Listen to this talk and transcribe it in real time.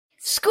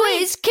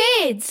Squiz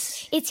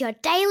Kids! It's your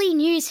daily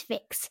news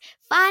fix.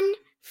 Fun,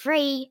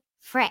 free,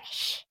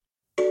 fresh.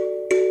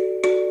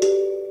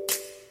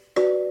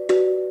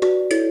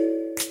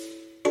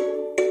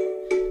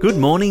 Good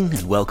morning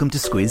and welcome to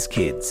Squiz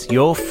Kids,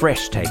 your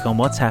fresh take on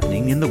what's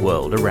happening in the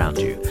world around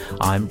you.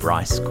 I'm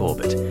Bryce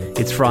Corbett.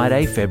 It's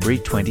Friday, February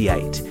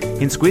 28.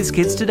 In Squiz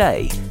Kids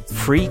today,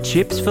 free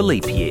chips for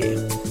leap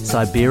year,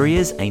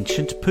 Siberia's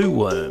ancient pooh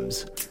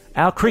worms,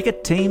 our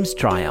cricket team's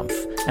triumph,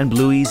 and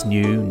Bluey's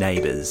new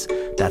neighbours.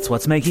 That's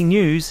what's making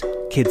news,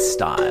 kids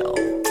style.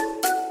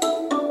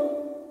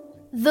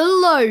 The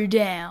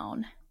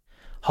Lowdown.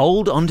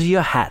 Hold onto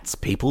your hats,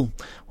 people.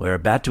 We're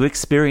about to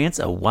experience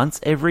a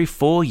once every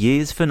 4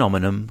 years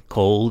phenomenon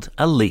called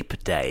a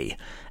leap day.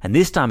 And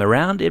this time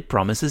around, it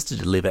promises to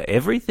deliver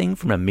everything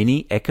from a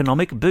mini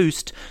economic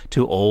boost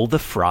to all the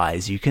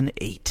fries you can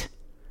eat.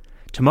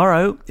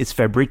 Tomorrow is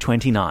February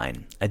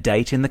 29, a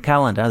date in the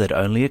calendar that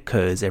only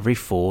occurs every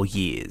 4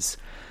 years.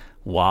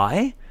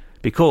 Why?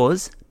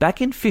 Because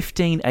back in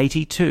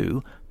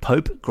 1582,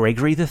 Pope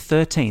Gregory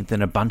XIII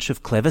and a bunch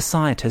of clever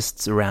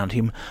scientists around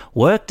him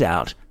worked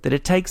out that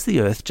it takes the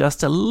Earth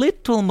just a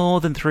little more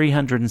than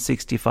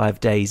 365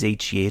 days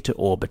each year to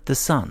orbit the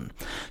Sun.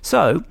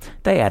 So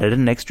they added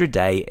an extra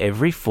day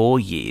every 4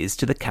 years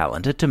to the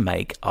calendar to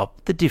make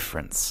up the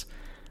difference.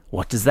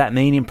 What does that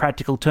mean in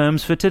practical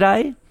terms for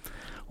today?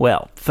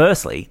 Well,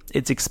 firstly,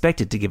 it's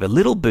expected to give a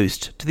little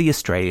boost to the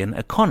Australian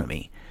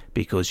economy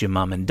because your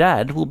mum and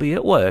dad will be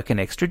at work an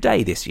extra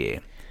day this year.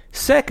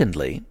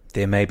 Secondly,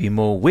 there may be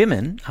more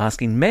women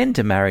asking men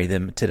to marry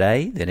them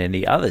today than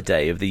any other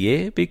day of the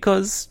year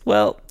because,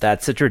 well,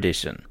 that's a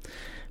tradition.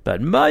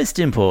 But most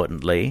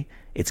importantly,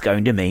 it's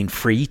going to mean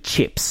free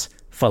chips,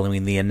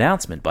 following the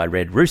announcement by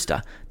Red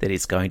Rooster that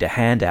it's going to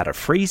hand out a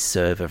free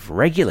serve of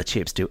regular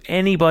chips to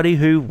anybody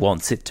who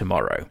wants it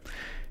tomorrow.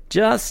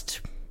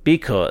 Just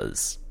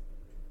because.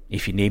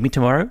 If you need me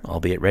tomorrow,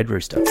 I'll be at Red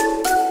Rooster.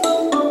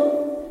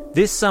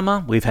 This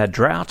summer, we've had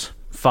drought,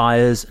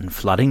 fires, and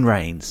flooding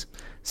rains.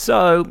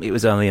 So it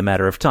was only a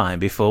matter of time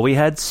before we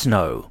had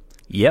snow.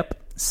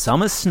 Yep,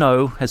 summer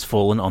snow has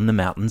fallen on the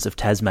mountains of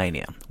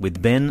Tasmania,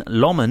 with Ben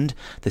Lomond,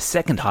 the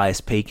second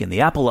highest peak in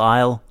the Apple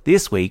Isle,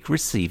 this week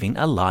receiving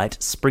a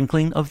light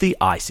sprinkling of the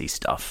icy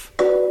stuff.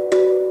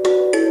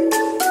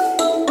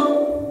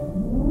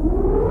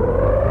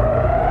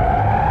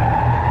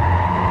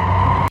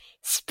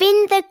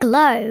 Spin the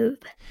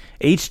globe.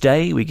 Each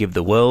day we give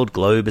the world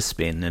globe a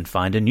spin and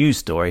find a news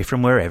story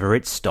from wherever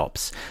it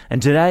stops. And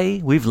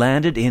today we've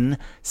landed in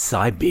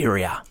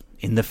Siberia,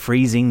 in the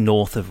freezing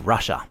north of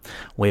Russia,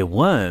 where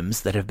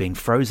worms that have been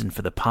frozen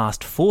for the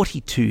past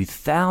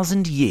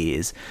 42,000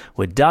 years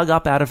were dug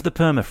up out of the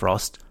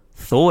permafrost,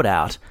 thawed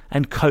out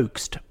and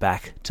coaxed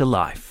back to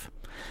life.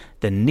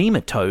 The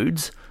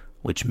nematodes,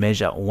 which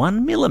measure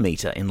 1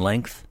 millimetre in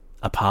length,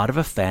 are part of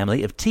a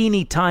family of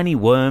teeny tiny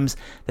worms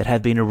that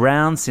have been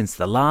around since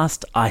the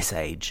last ice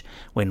age,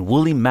 when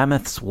woolly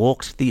mammoths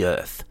walked the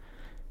earth.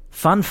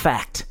 Fun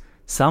fact,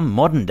 some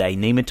modern-day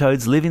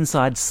nematodes live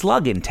inside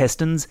slug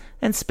intestines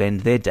and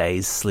spend their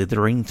days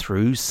slithering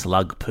through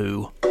slug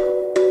poo.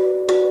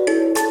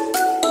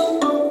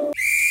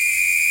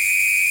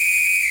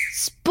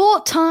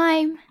 Sport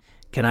time.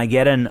 Can I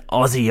get an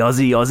Aussie,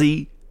 Aussie,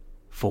 Aussie?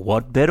 For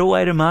what better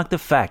way to mark the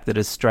fact that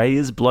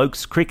Australia's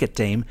blokes cricket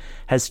team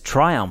has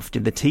triumphed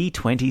in the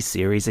T20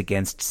 series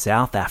against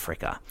South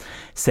Africa,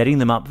 setting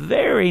them up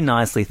very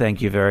nicely, thank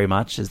you very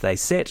much, as they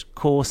set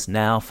course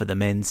now for the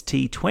men's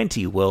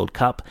T20 World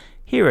Cup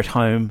here at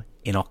home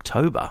in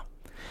October.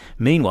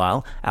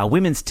 Meanwhile, our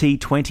women's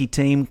T20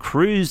 team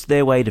cruised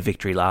their way to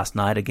victory last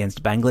night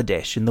against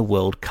Bangladesh in the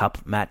World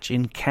Cup match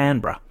in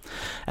Canberra.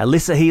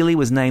 Alyssa Healy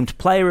was named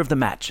player of the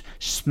match,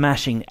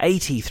 smashing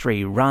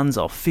 83 runs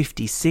off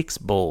 56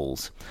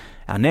 balls.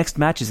 Our next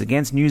match is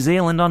against New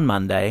Zealand on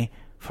Monday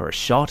for a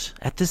shot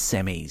at the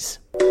semis.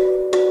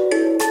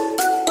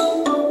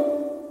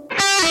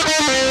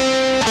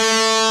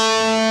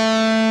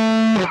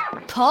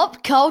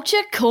 Pop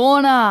Culture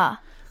Corner.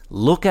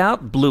 Look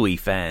out, Bluey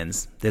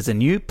fans. There's a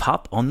new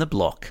pup on the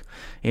block.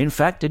 In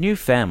fact, a new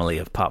family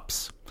of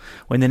pups.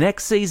 When the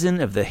next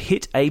season of the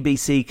hit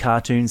ABC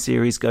cartoon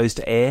series goes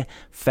to air,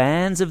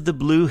 fans of the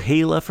blue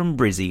healer from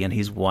Brizzy and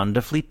his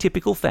wonderfully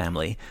typical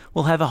family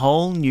will have a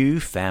whole new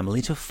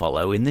family to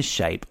follow in the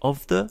shape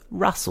of the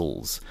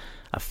Russells,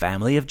 a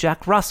family of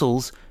Jack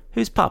Russells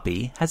whose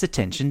puppy has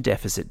attention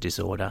deficit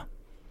disorder.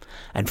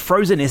 And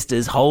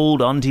Frozenistas,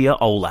 hold on to your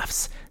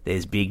Olafs.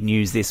 There's big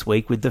news this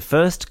week with the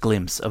first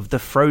glimpse of the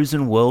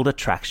Frozen World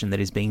attraction that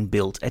is being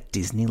built at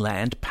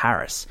Disneyland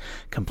Paris,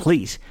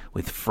 complete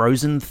with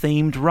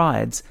Frozen-themed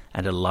rides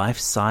and a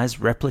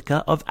life-size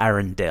replica of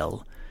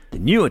Arendelle. The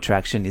new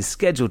attraction is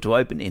scheduled to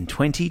open in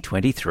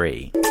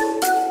 2023.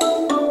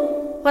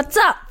 What's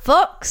up,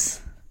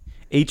 Fox?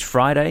 Each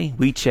Friday,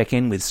 we check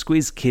in with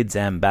Squiz Kids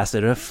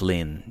ambassador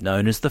Flynn,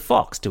 known as the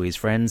Fox to his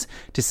friends,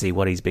 to see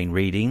what he's been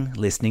reading,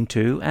 listening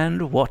to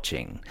and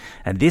watching.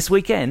 And this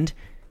weekend,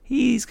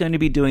 he's going to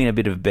be doing a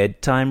bit of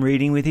bedtime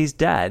reading with his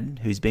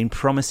dad, who's been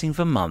promising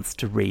for months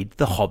to read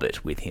The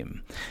Hobbit with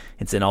him.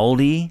 It's an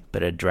oldie,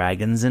 but a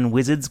dragons and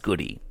wizards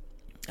goodie.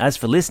 As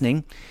for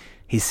listening,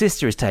 his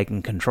sister has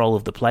taken control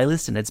of the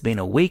playlist, and it's been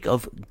a week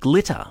of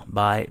Glitter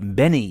by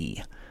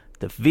Benny,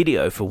 the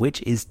video for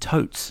which is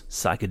totes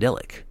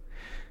psychedelic.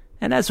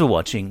 And as for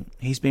watching,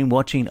 he's been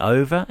watching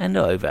over and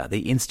over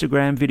the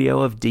Instagram video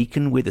of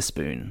Deacon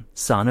Witherspoon,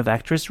 son of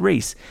actress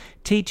Reese,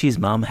 teach his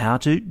mum how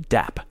to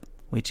dap,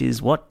 which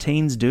is what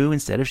teens do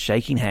instead of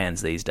shaking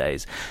hands these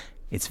days.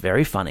 It's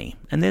very funny,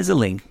 and there's a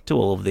link to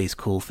all of these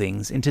cool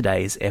things in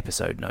today's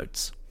episode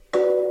notes.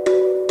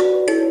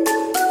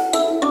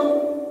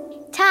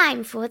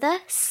 Time for the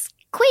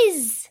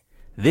quiz.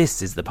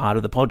 This is the part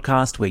of the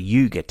podcast where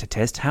you get to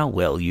test how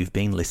well you've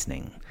been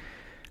listening.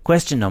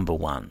 Question number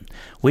 1.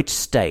 Which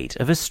state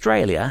of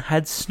Australia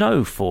had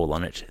snow fall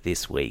on it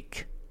this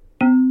week?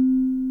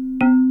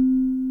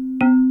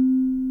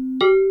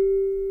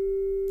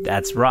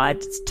 That's right,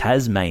 it's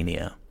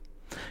Tasmania.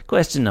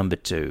 Question number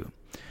 2.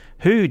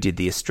 Who did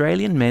the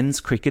Australian men's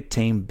cricket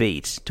team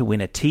beat to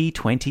win a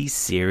T20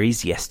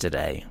 series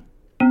yesterday?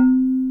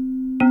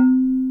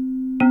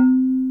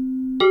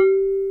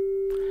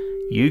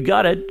 You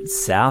got it,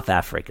 South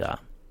Africa.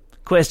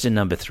 Question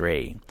number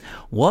 3.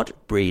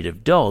 What breed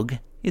of dog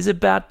is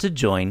about to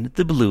join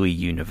the Bluey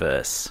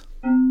universe?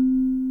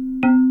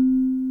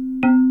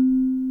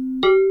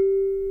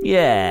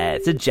 Yeah,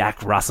 it's a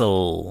Jack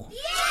Russell.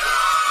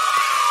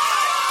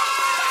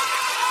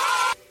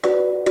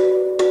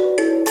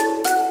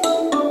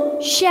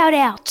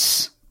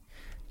 Shout-outs.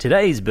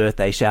 Today's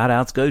birthday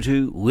shout-outs go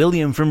to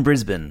William from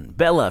Brisbane,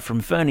 Bella from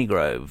Ferny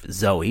Grove,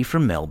 Zoe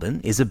from Melbourne,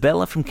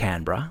 Isabella from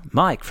Canberra,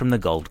 Mike from the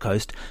Gold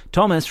Coast,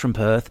 Thomas from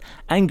Perth,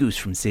 Angus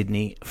from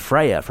Sydney,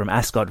 Freya from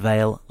Ascot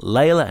Vale,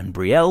 Layla and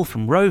Brielle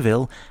from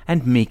Rowville,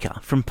 and Mika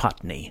from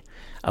Putney.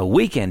 A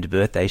weekend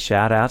birthday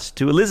shout-out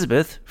to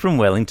Elizabeth from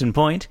Wellington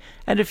Point,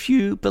 and a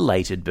few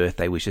belated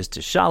birthday wishes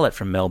to Charlotte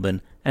from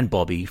Melbourne and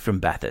Bobby from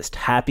Bathurst.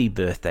 Happy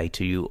birthday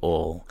to you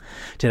all.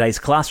 Today's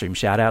classroom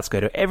shout-outs go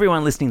to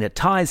everyone listening to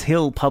Tighes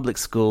Hill Public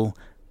School,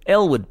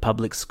 Elwood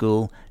Public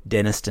School,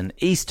 Denniston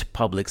East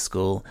Public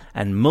School,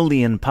 and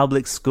Mullion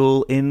Public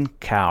School in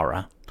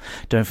Cowra.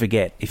 Don't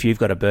forget, if you've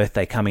got a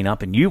birthday coming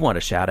up and you want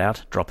a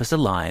shout-out, drop us a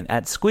line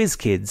at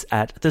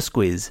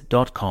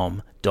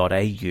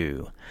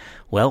squizkids@thesquiz.com.au.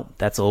 Well,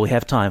 that's all we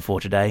have time for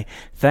today.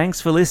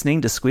 Thanks for listening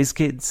to Squiz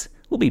Kids.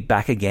 We'll be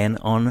back again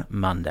on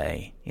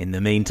Monday. In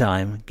the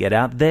meantime, get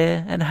out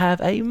there and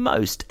have a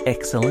most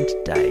excellent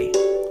day.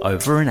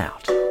 Over and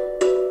out.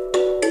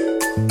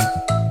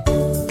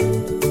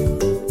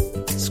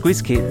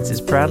 Squiz Kids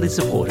is proudly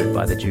supported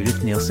by the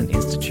Judith Neilson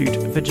Institute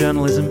for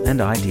Journalism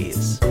and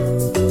Ideas.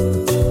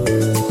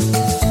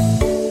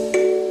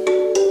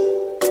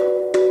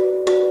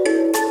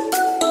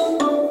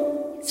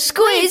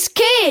 Squiz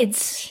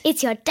Kids!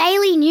 It's your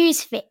daily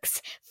news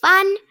fix.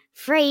 Fun,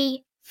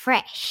 free,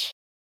 fresh.